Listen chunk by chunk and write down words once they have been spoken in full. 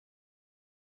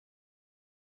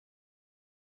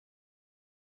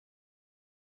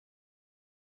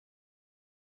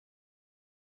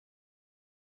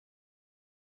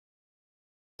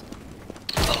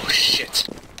tactics.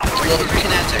 Well, we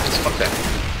can add tactics. Fuck that.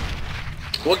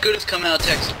 What good has come out of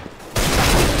Texas?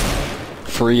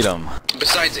 Freedom.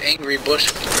 Besides angry Bush,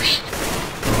 of course.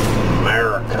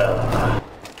 America.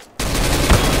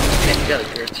 Man, you got a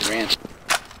girthy ranch.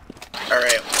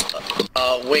 Alright,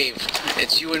 Wave,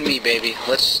 it's you and me, baby.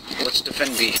 Let's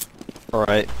defend B.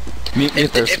 Alright. Meet me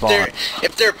at their spawn.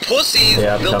 If they're pussies,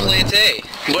 Yeah, they'll plant A.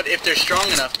 But if they're strong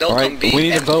enough, they'll come B. We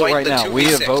need to and vote fight right the now. We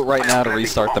need to 2v6. vote right now to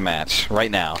restart the match.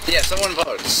 Right now. Yeah, someone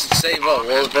vote. Say vote.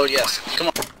 We'll vote yes. Come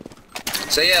on.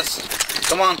 Say yes.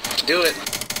 Come on. Do it.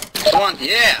 Come on.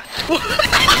 Yeah.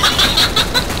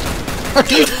 Are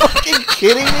you fucking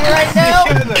kidding me right now?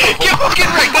 Get fucking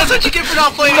wrecked. That's what you get for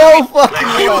not playing. No fucking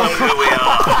way.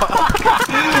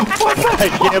 I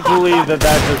can't believe that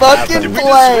just Fucking happened.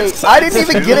 play. I didn't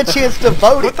even get a chance to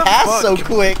vote. It passed so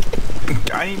quick.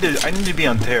 I need to be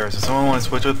on terror, so someone want to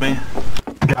switch with me?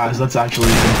 Guys, that's actually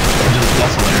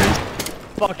that's hilarious.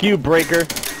 Fuck you, Breaker.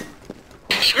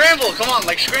 Scramble. Come on,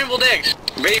 like scrambled eggs,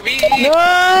 baby.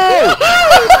 No!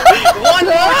 One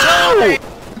more time.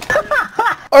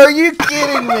 Are you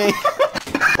kidding me?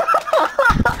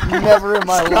 Never in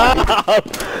my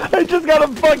life. I just got a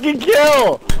fucking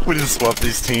kill! We just swap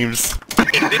these teams.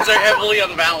 These are heavily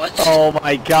unbalanced. Oh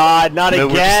my god, not No,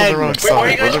 we're just on again! the wrong Wait, why are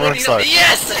you side. We're guys the wrong voting up? side.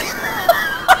 Yes!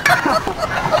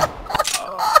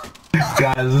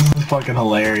 Guys, this is fucking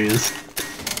hilarious.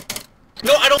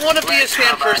 No, I don't want to be a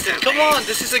stand person. Come on,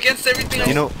 this is against everything else.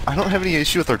 You know, I don't have any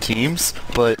issue with our teams,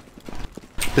 but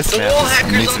this The map wall needs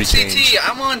hacker's to on be changed. CT,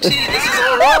 I'm on T, this is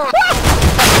all wrong!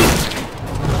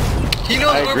 He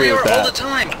knows where we are all the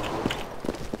time!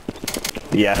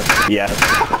 Yes, yes.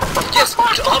 Yes,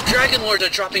 Op Dragon Lords are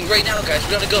dropping right now, guys,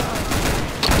 we gotta go!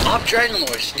 Op Dragon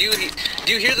Lords, do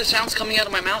you hear the sounds coming out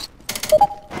of my mouth?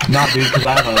 Not dude, because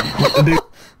I have a... Dude.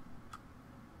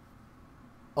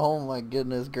 Oh my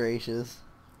goodness gracious.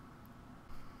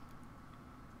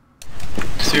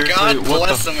 Seriously, God what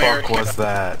bless the America. fuck was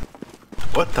that?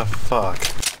 What the fuck?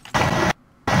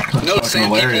 No fucking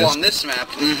sand people hilarious. on this map,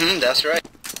 that's right.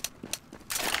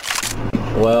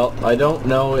 Well, I don't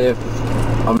know if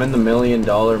I'm in the $1 million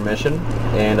mission,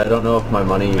 and I don't know if my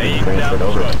money even transferred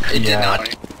over. It did Yeah. not.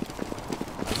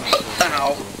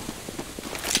 Ow.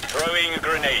 Throwing a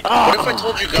grenade. What if I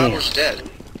told you God was dead?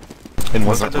 It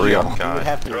wasn't real. You would God.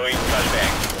 have to. Throwing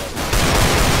flashbang.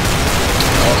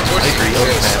 Oh, of course I agree, it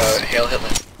is, Overpass. Hail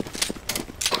Hitler.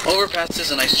 Overpass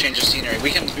is a nice change of scenery. We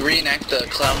can reenact the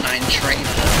Cloud9 train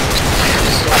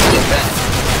historical event.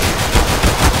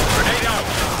 Grenade out.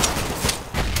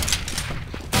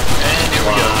 And here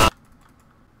we go.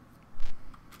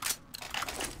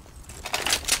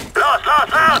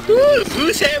 Lost. Ooh,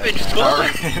 who's having fun?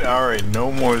 Alright,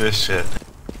 no more of this shit.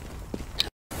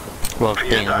 Well,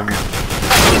 damn.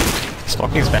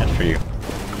 Stalking's bad for you.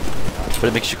 But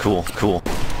it makes you cool.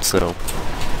 So,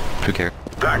 who cares?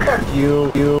 Back. Fuck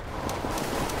you.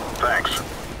 Thanks.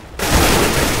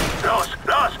 Lost.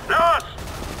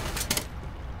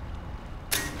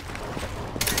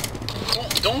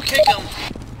 Don't kick him.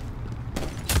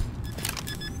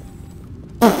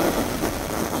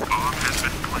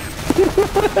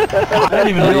 I didn't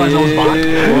even realize I was behind.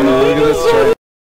 Look at this.